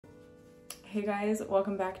Hey guys,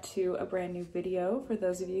 welcome back to a brand new video. For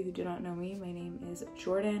those of you who do not know me, my name is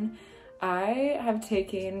Jordan. I have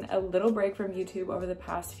taken a little break from YouTube over the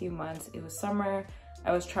past few months. It was summer,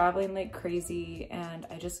 I was traveling like crazy, and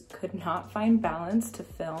I just could not find balance to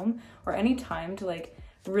film or any time to like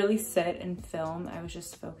really sit and film. I was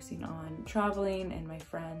just focusing on traveling and my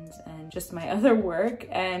friends and just my other work,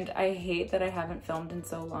 and I hate that I haven't filmed in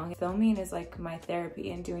so long. Filming is like my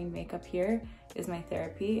therapy, and doing makeup here is my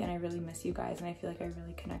therapy, and I really miss you guys, and I feel like I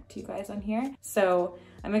really connect to you guys on here. So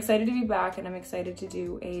I'm excited to be back, and I'm excited to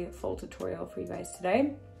do a full tutorial for you guys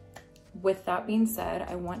today. With that being said,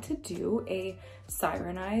 I want to do a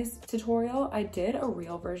Siren eyes tutorial. I did a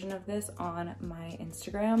real version of this on my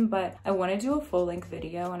Instagram, but I want to do a full length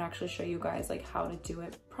video and actually show you guys like how to do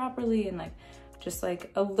it properly and like just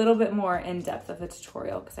like a little bit more in depth of a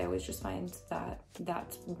tutorial, because I always just find that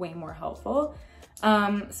that's way more helpful.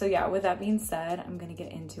 So yeah, with that being said, I'm gonna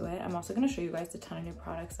get into it. I'm also gonna show you guys a ton of new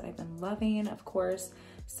products that I've been loving, of course.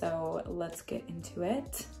 So let's get into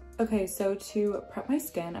it. Okay, so to prep my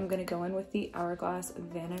skin, I'm gonna go in with the Hourglass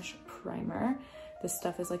Vanish Primer. This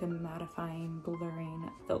stuff is like a mattifying,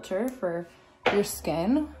 blurring filter for your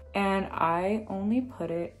skin. And I only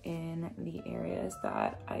put it in the areas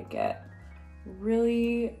that I get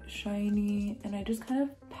really shiny, and I just kind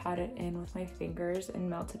of pat it in with my fingers and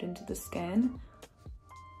melt it into the skin.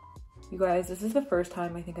 You guys, this is the first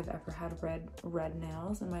time I think I've ever had red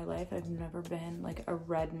nails in my life. I've never been like a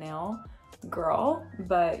red nail girl,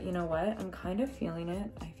 but you know what? I'm kind of feeling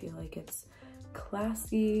it. I feel like it's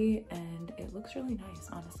classy and it looks really nice.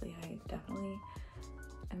 Honestly, I definitely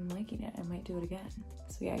am liking it. I might do it again.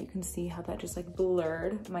 So yeah, you can see how that just like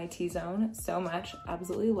blurred my T-zone so much.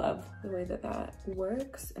 Absolutely love the way that that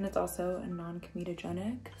works. And it's also a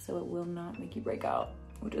non-comedogenic, so it will not make you break out,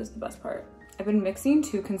 which is the best part. I've been mixing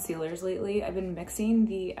two concealers lately. I've been mixing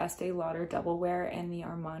the Estee Lauder Double Wear and the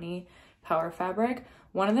Armani Power Fabric.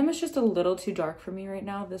 One of them is just a little too dark for me right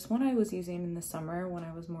now. This one I was using in the summer when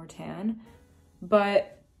I was more tan,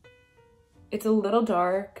 but it's a little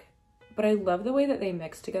dark, but I love the way that they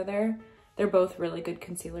mix together. They're both really good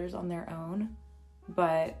concealers on their own,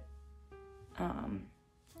 but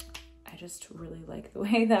I just really like the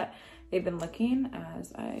way that they've been looking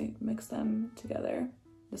as I mix them together.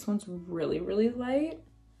 This one's really, really light,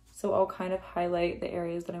 so I'll kind of highlight the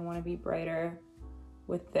areas that I want to be brighter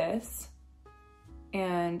with this.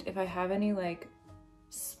 And if I have any like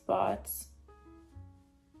spots,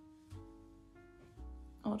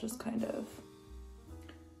 I'll just kind of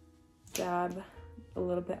dab a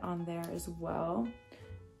little bit on there as well.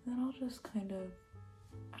 And then I'll just kind of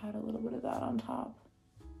add a little bit of that on top.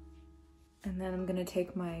 And then I'm gonna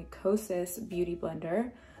take my Kosas Beauty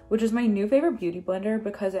Blender, which is my new favorite beauty blender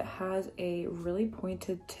because it has a really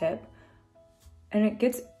pointed tip and it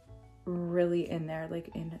gets really in there, like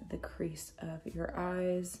in the crease of your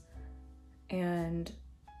eyes and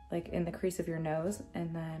like in the crease of your nose,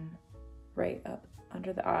 and then right up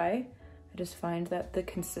under the eye. I just find that the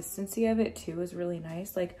consistency of it too is really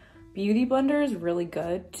nice. Like Beauty Blender is really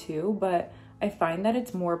good too, but I find that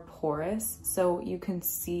it's more porous, so you can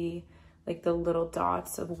see like the little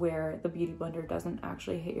dots of where the Beauty Blender doesn't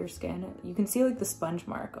actually hit your skin. You can see like the sponge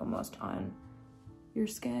mark almost on your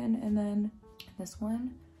skin, and then this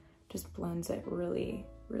one just blends it really,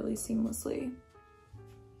 really seamlessly.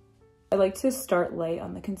 I like to start light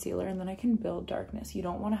on the concealer and then I can build darkness. You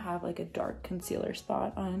don't want to have like a dark concealer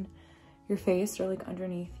spot on your face or like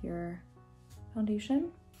underneath your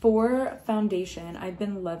foundation. For foundation, I've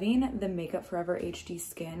been loving the Makeup Forever HD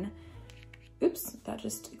Skin. Oops, that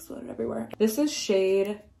just exploded everywhere. This is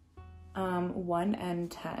shade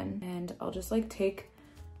 1N10, and I'll just like take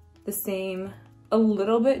the same, a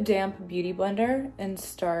little bit damp beauty blender and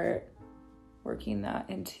start working that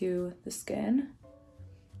into the skin.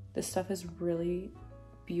 This stuff is really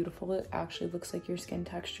beautiful. It actually looks like your skin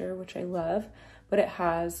texture, which I love, but it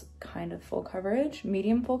has kind of full coverage,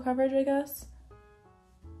 medium full coverage, I guess.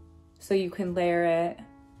 So you can layer it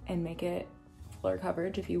and make it fuller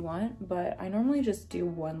coverage if you want, but I normally just do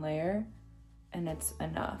one layer and it's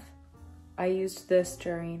enough. I used this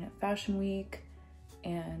during Fashion Week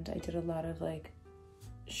and I did a lot of like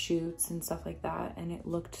shoots and stuff like that, and it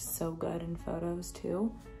looked so good in photos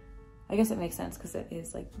too. I guess it makes sense because it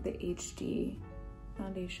is like the HD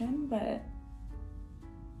foundation, but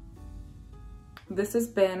this has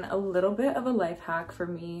been a little bit of a life hack for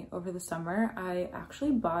me over the summer. I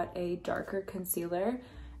actually bought a darker concealer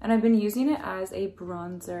and I've been using it as a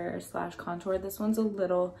bronzer slash contour. This one's a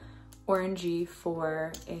little orangey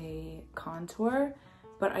for a contour,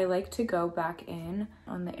 but I like to go back in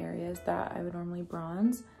on the areas that I would normally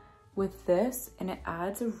bronze with this, and it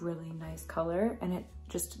adds a really nice color, and it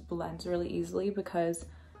just blends really easily because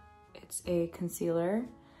it's a concealer.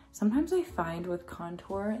 Sometimes I find with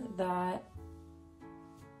contour that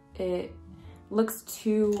it looks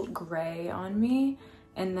too gray on me,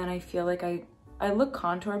 and then I feel like I look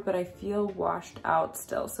contoured, but I feel washed out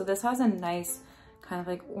still. So this has a nice kind of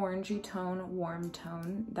like orangey tone, warm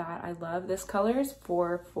tone that I love. This color is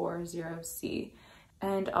 440C,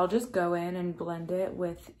 and I'll just go in and blend it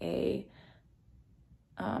with a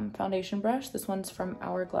foundation brush. This one's from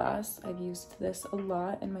Hourglass. I've used this a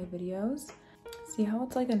lot in my videos. See how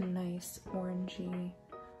it's like a nice orangey,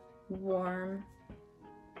 warm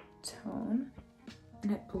tone,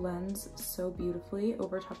 and it blends so beautifully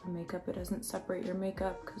over top of makeup. It doesn't separate your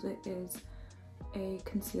makeup because it is a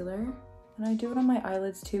concealer. And I do it on my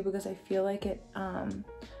eyelids too because I feel like it,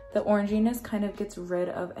 the oranginess kind of gets rid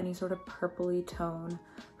of any sort of purpley tone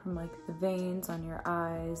from like the veins on your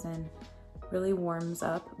eyes, and really warms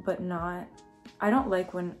up, but not, I don't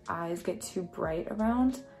like when eyes get too bright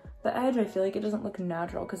around the edge. I feel like it doesn't look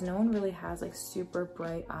natural because no one really has like super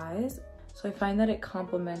bright eyes. So I find that it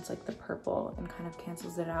complements like the purple and kind of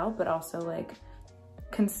cancels it out, but also like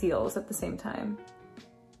conceals at the same time.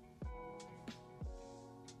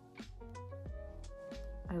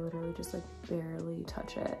 I literally just like barely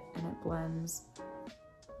touch it and it blends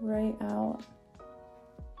right out.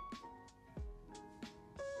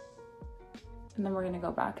 And then we're gonna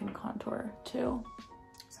go back and contour too.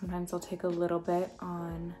 Sometimes I'll take a little bit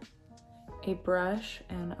on a brush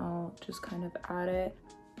and I'll just kind of add it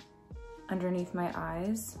underneath my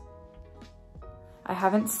eyes. I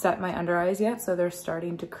haven't set my under eyes yet, so they're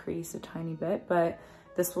starting to crease a tiny bit, but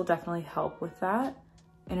this will definitely help with that.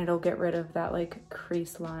 And it'll get rid of that like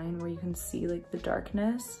crease line where you can see like the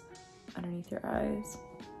darkness underneath your eyes.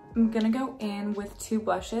 I'm gonna go in with two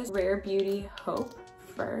blushes, Rare Beauty Hope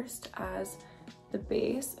first as the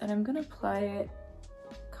base, and I'm gonna apply it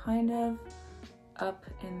kind of up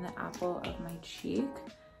in the apple of my cheek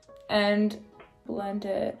and blend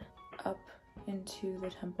it up into the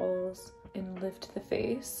temples and lift the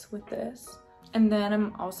face with this. And then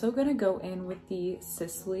I'm also gonna go in with the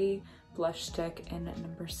Sisley blush stick in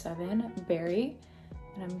number 7, Berry,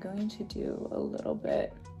 and I'm going to do a little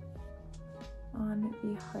bit on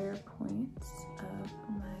the higher points of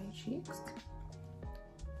my cheeks.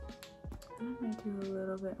 I might do a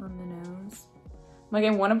little bit on the nose. Like I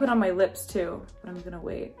want to put on my lips too, but I'm gonna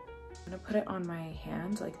wait. I'm gonna put it on my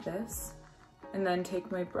hand like this, and then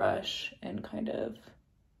take my brush and kind of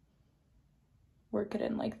work it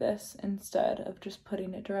in like this instead of just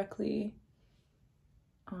putting it directly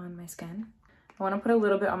on my skin. I want to put a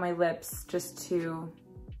little bit on my lips just to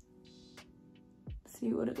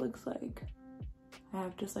see what it looks like. I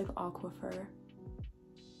have just like Aquifer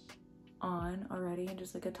on already and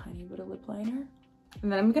just like a tiny bit of lip liner. And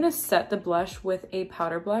then I'm gonna set the blush with a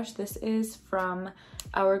powder blush. This is from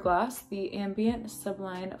Hourglass, the Ambient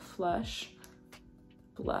Sublime Flush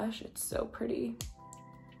blush. It's so pretty.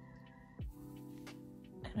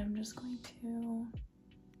 And I'm just going to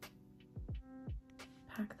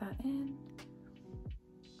pack that in.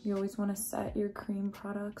 You always want to set your cream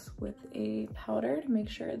products with a powder to make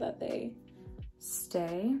sure that they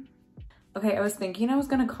stay. Okay, I was thinking I was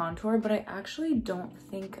gonna contour, but I actually don't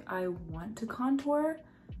think I want to contour.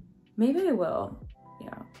 Maybe I will.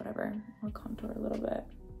 Yeah, whatever. I'll contour a little bit.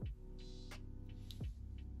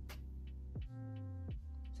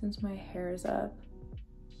 Since my hair is up,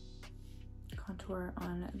 contour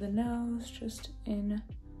on the nose, just in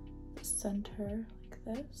the center like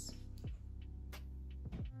this.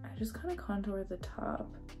 I just kind of contour the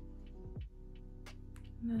top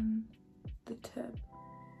and then the tip.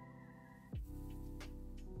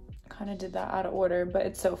 Kind of did that out of order, but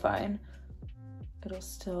it's so fine. It'll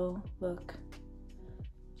still look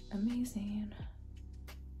amazing.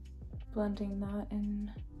 Blending that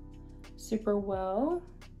in super well.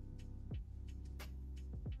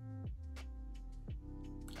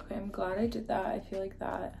 Okay, I'm glad I did that. I feel like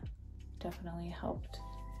that definitely helped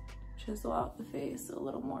chisel out the face a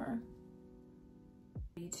little more.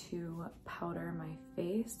 To powder my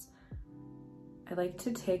face, I like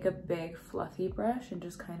to take a big fluffy brush and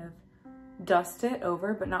just kind of dust it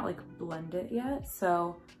over, but not like blend it yet.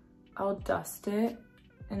 So I'll dust it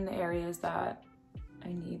in the areas that I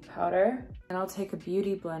need powder. And I'll take a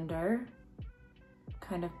beauty blender,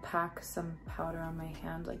 kind of pack some powder on my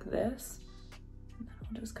hand like this. And then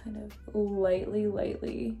I'll just kind of lightly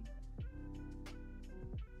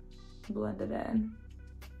blend it in.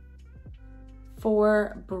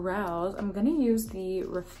 For brows, I'm gonna use the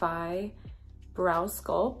Refi Brow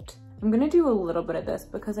Sculpt. I'm gonna do a little bit of this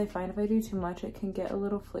because I find if I do too much, it can get a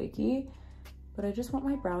little flaky, but I just want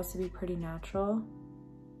my brows to be pretty natural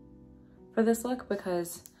for this look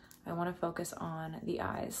because I want to focus on the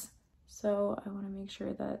eyes. So I want to make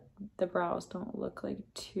sure that the brows don't look like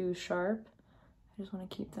too sharp. I just want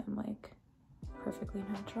to keep them like perfectly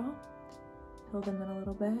natural. Fill them in a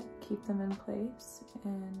little bit, keep them in place,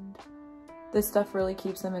 and this stuff really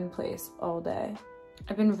keeps them in place all day.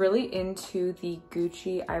 I've been really into the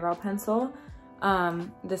Gucci eyebrow pencil.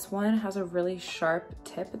 This one has a really sharp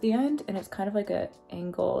tip at the end, and it's kind of like a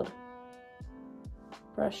angled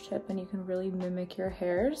brush tip, and you can really mimic your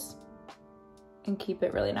hairs and keep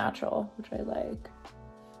it really natural, which I like.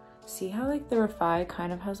 See how like the Refi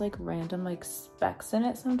kind of has like random like specks in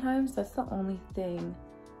it sometimes? That's the only thing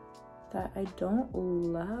that I don't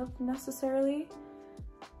love necessarily,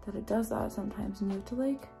 that it does that sometimes, and you have to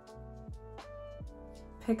like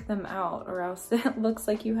pick them out or else it looks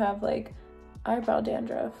like you have like eyebrow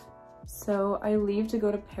dandruff. So I leave to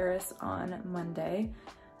go to Paris on Monday.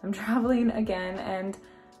 I'm traveling again, and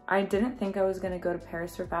I didn't think I was gonna go to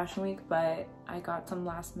Paris for Fashion Week, but I got some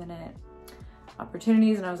last minute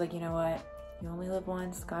opportunities and I was like, you know what? You only live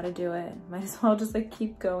once, gotta do it. Might as well just like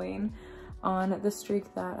keep going on the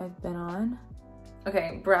streak that I've been on.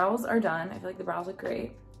 Okay, brows are done. I feel like the brows look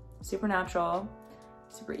great. Super natural,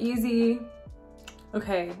 super easy.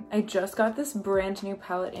 Okay, I just got this brand new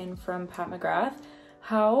palette in from Pat McGrath.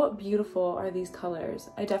 How beautiful are these colors?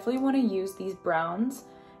 I definitely want to use these browns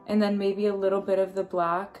and then maybe a little bit of the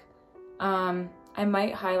black. I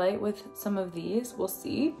might highlight with some of these, we'll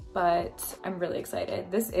see, but I'm really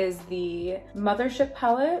excited. This is the Mothership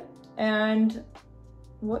palette, and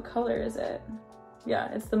what color is it?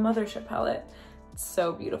 Yeah, it's the Mothership palette. It's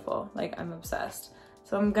so beautiful, like I'm obsessed.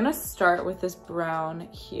 So I'm gonna start with this brown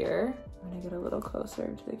here. I'm gonna get a little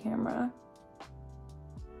closer to the camera.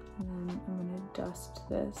 And then I'm gonna dust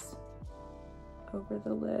this over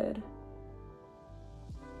the lid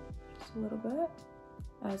just a little bit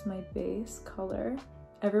as my base color.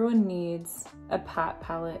 Everyone needs a Pat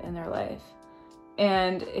palette in their life.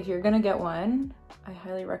 And if you're gonna get one, I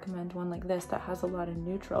highly recommend one like this that has a lot of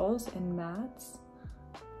neutrals and mattes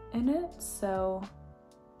in it. So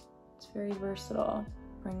it's very versatile.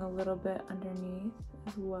 Bring a little bit underneath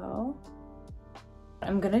as well.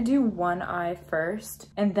 I'm gonna do one eye first,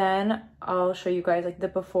 and then I'll show you guys like the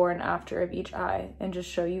before and after of each eye and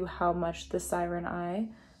just show you how much the Siren eye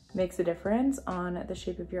makes a difference on the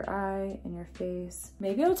shape of your eye and your face.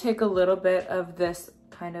 Maybe I'll take a little bit of this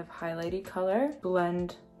kind of highlighty color,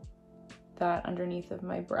 blend that underneath of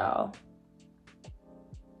my brow.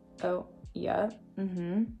 Oh, yeah,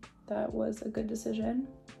 that was a good decision.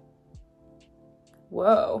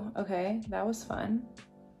 Whoa, okay, that was fun.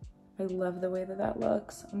 I love the way that that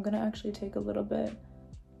looks. I'm gonna actually take a little bit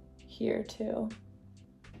here too.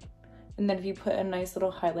 And then if you put a nice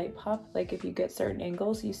little highlight pop, like if you get certain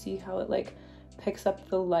angles, you see how it like picks up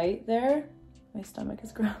the light there. My stomach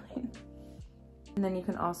is growling. And then you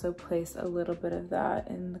can also place a little bit of that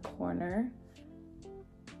in the corner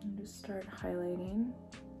and just start highlighting.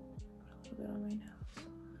 Put a little bit on my nose.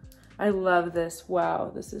 I love this.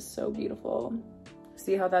 Wow, this is so beautiful.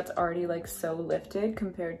 See how that's already like so lifted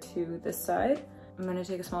compared to this side? I'm gonna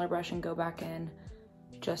take a smaller brush and go back in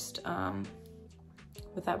just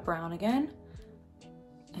with that brown again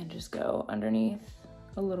and just go underneath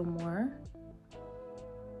a little more.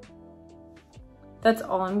 That's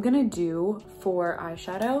all I'm gonna do for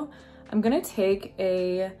eyeshadow. I'm gonna take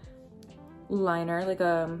a liner, like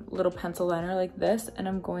a little pencil liner like this, and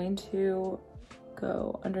I'm going to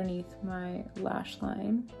go underneath my lash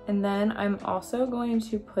line. And then I'm also going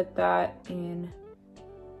to put that in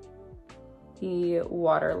the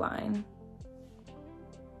waterline.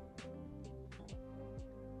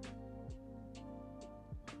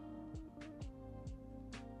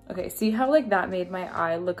 Okay, see how like that made my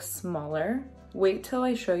eye look smaller? Wait till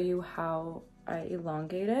I show you how I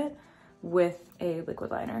elongate it with a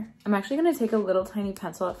liquid liner. I'm actually gonna take a little tiny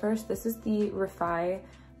pencil at first. This is the Refi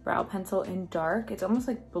brow pencil in dark. It's almost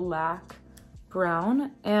like black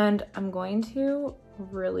brown, and I'm going to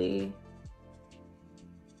really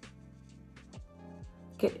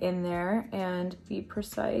get in there and be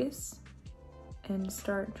precise and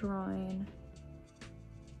start drawing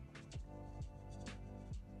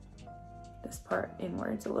this part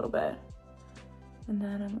inwards a little bit. And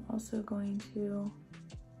then I'm also going to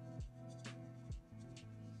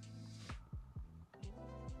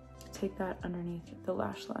take that underneath the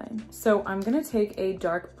lash line. So I'm gonna take a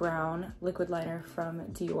dark brown liquid liner from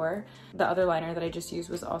Dior. The other liner that I just used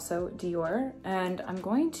was also Dior, and I'm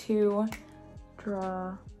going to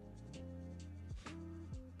draw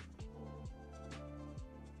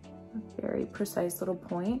very precise little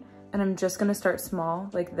point. And I'm just gonna start small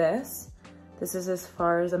like this. This is as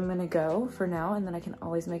far as I'm gonna go for now, and then I can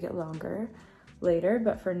always make it longer later.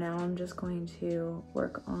 But for now, I'm just going to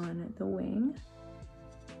work on the wing.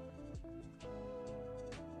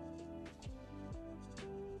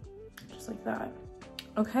 Just like that.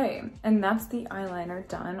 Okay, and that's the eyeliner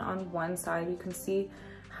done on one side. You can see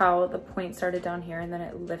how the point started down here and then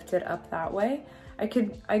it lifted up that way. I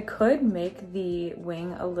could make the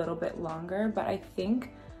wing a little bit longer, but I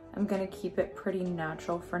think I'm gonna keep it pretty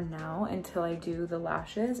natural for now until I do the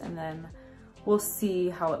lashes, and then we'll see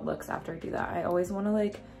how it looks after I do that. I always wanna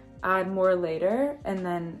like add more later, and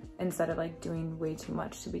then instead of like doing way too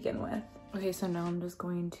much to begin with. Okay, so now I'm just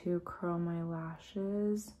going to curl my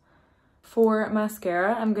lashes. For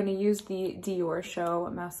mascara, I'm gonna use the Dior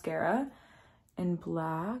Show mascara in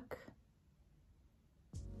black.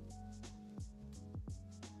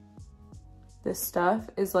 This stuff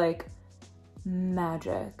is like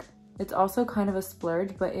magic. It's also kind of a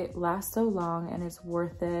splurge, but it lasts so long and it's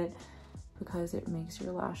worth it because it makes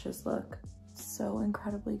your lashes look so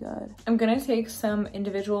incredibly good. I'm gonna take some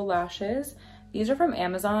individual lashes. These are from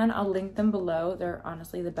Amazon. I'll link them below. They're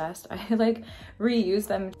honestly the best. I like reuse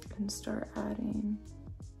them and start adding.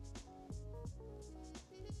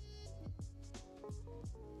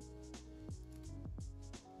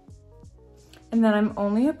 And then I'm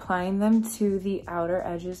only applying them to the outer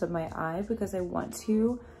edges of my eye because I want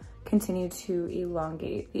to continue to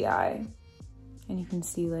elongate the eye. And you can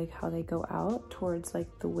see like how they go out towards like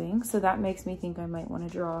the wing. So that makes me think I might want to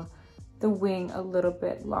draw the wing a little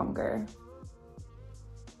bit longer.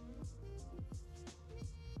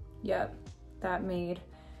 Yep, that made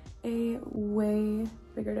a way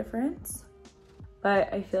bigger difference.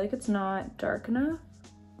 But I feel like it's not dark enough.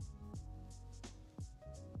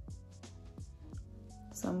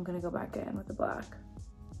 So I'm gonna go back in with the black.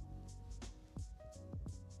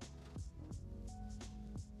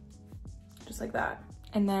 Just like that.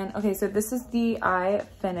 And then, okay, so this is the eye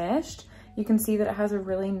finished. You can see that it has a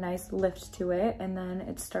really nice lift to it, and then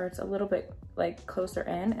it starts a little bit like closer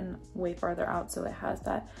in and way farther out, so it has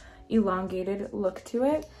that elongated look to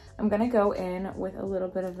it. I'm gonna go in with a little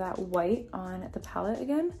bit of that white on the palette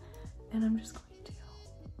again, and I'm just going to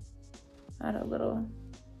add a little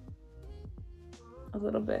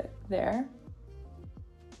bit there,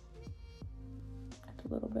 and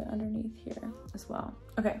a little bit underneath here as well.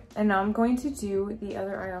 Okay, and now I'm going to do the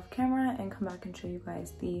other eye off camera and come back and show you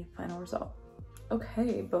guys the final result.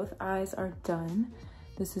 Okay, both eyes are done.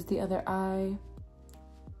 This is the other eye.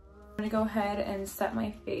 I'm gonna go ahead and set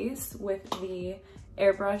my face with the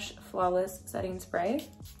Airbrush Flawless Setting Spray.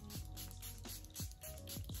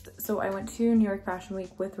 So I went to New York Fashion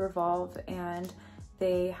Week with Revolve, and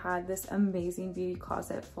they had this amazing beauty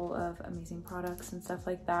closet full of amazing products and stuff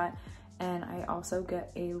like that. And I also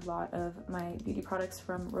get a lot of my beauty products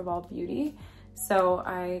from Revolve Beauty. So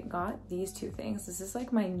I got these two things. This is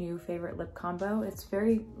like my new favorite lip combo. It's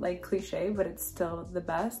very like cliche, but it's still the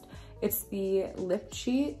best. It's the Lip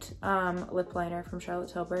Cheat lip liner from Charlotte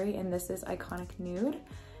Tilbury, and this is Iconic Nude.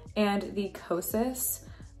 And the Kosas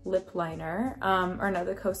lip liner,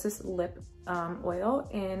 the Kosas lip oil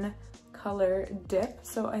in color Dip.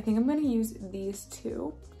 So I think I'm gonna use these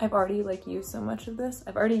two. I've already like used so much of this.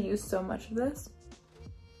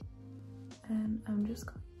 And I'm just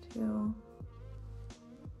going to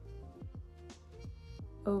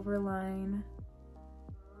overline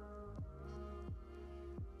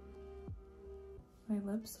my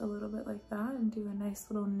lips a little bit like that and do a nice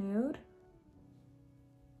little nude.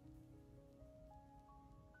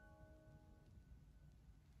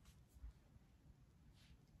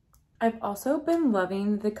 I've also been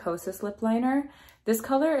loving the Kosas lip liner. This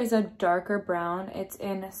color is a darker brown. It's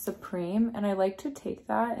in Supreme, and I like to take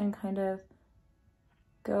that and kind of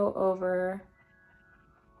go over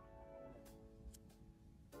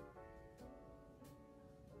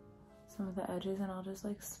some of the edges, and I'll just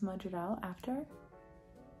like smudge it out after.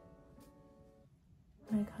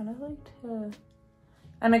 And I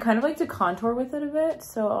kind of like to contour with it a bit,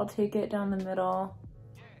 so I'll take it down the middle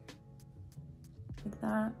like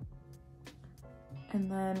that. And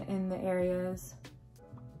then in the areas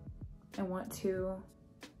I want to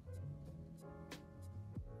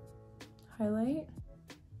highlight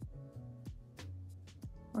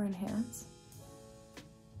or enhance,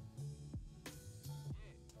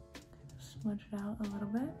 smudge it out a little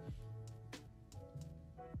bit.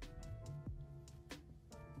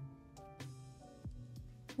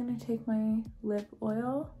 I'm gonna take my lip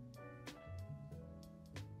oil,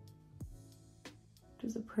 which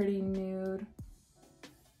is a pretty nude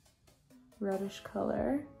reddish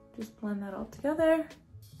color. Just blend that all together.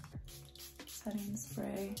 setting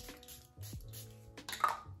spray.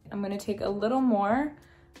 I'm gonna take a little more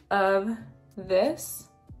of this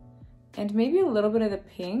and maybe a little bit of the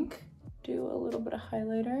pink. Do a little bit of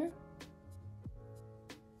highlighter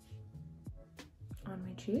on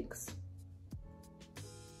my cheeks.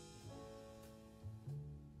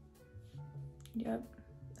 Yep,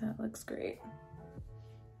 that looks great.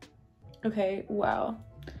 Okay, wow.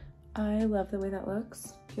 I love the way that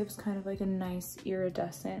looks. Gives kind of like a nice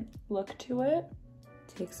iridescent look to it.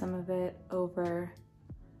 Take some of it over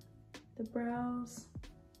the brows.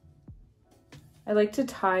 I like to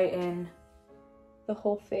tie in the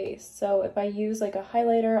whole face. So if I use like a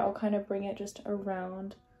highlighter, I'll kind of bring it just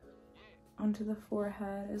around onto the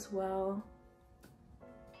forehead as well.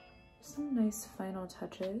 Some nice final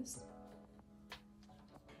touches.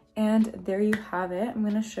 And there you have it. I'm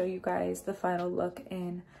gonna show you guys the final look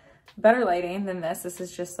in better lighting than this. This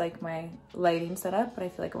is just like my lighting setup, but I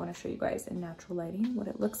feel like I wanna show you guys in natural lighting what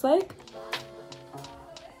it looks like.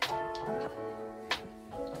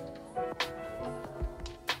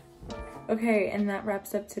 Okay, and that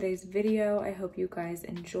wraps up today's video. I hope you guys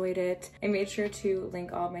enjoyed it. I made sure to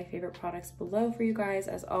link all of my favorite products below for you guys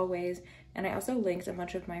as always. And I also linked a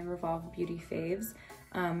bunch of my Revolve beauty faves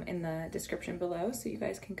in the description below, so you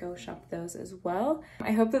guys can go shop those as well.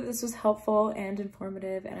 I hope that this was helpful and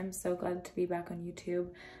informative, and I'm so glad to be back on YouTube.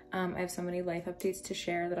 I have so many life updates to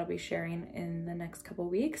share that I'll be sharing in the next couple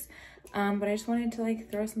weeks. But I just wanted to like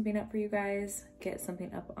throw something up for you guys, get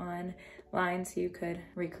something up online so you could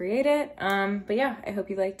recreate it. But yeah, I hope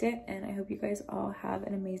you liked it, and I hope you guys all have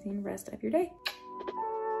an amazing rest of your day.